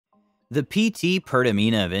The PT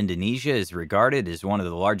Pertamina of Indonesia is regarded as one of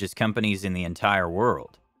the largest companies in the entire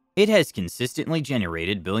world. It has consistently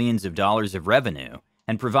generated billions of dollars of revenue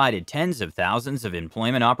and provided tens of thousands of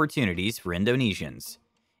employment opportunities for Indonesians.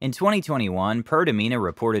 In 2021, Pertamina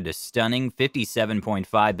reported a stunning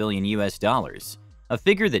 57.5 billion US dollars, a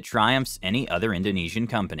figure that triumphs any other Indonesian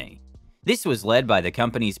company. This was led by the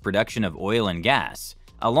company's production of oil and gas,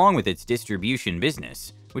 along with its distribution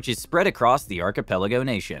business, which is spread across the archipelago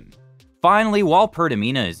nation. Finally, while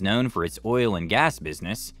Pertamina is known for its oil and gas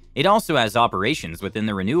business, it also has operations within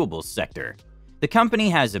the renewables sector. The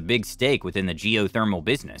company has a big stake within the geothermal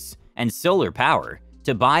business and solar power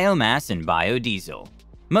to biomass and biodiesel.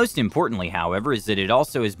 Most importantly, however, is that it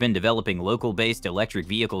also has been developing local-based electric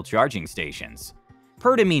vehicle charging stations.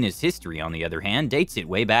 Pertamina's history, on the other hand, dates it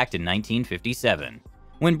way back to 1957,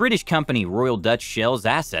 when British company Royal Dutch Shell's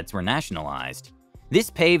assets were nationalized. This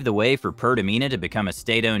paved the way for Pertamina to become a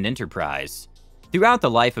state-owned enterprise. Throughout the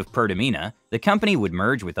life of Pertamina, the company would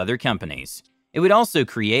merge with other companies. It would also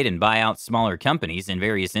create and buy out smaller companies in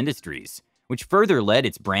various industries, which further led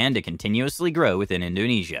its brand to continuously grow within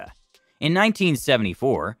Indonesia. In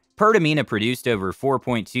 1974, Pertamina produced over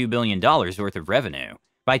 $4.2 billion worth of revenue.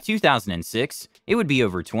 By 2006, it would be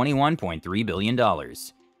over $21.3 billion.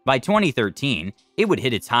 By 2013, it would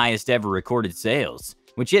hit its highest ever recorded sales,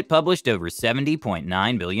 which it published over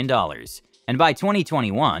 $70.9 billion, and by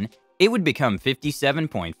 2021, it would become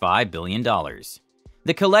 $57.5 billion.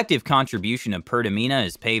 The collective contribution of Pertamina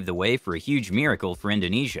has paved the way for a huge miracle for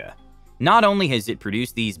Indonesia. Not only has it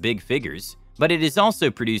produced these big figures, but it has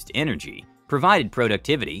also produced energy, provided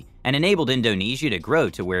productivity, and enabled Indonesia to grow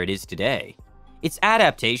to where it is today. Its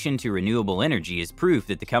adaptation to renewable energy is proof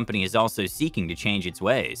that the company is also seeking to change its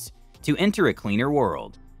ways, to enter a cleaner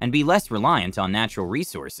world, and be less reliant on natural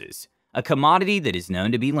resources, a commodity that is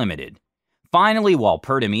known to be limited. Finally, while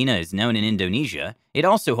Pertamina is known in Indonesia, it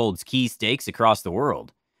also holds key stakes across the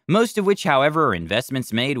world, most of which, however, are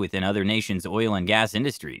investments made within other nations' oil and gas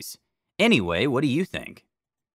industries. Anyway, what do you think?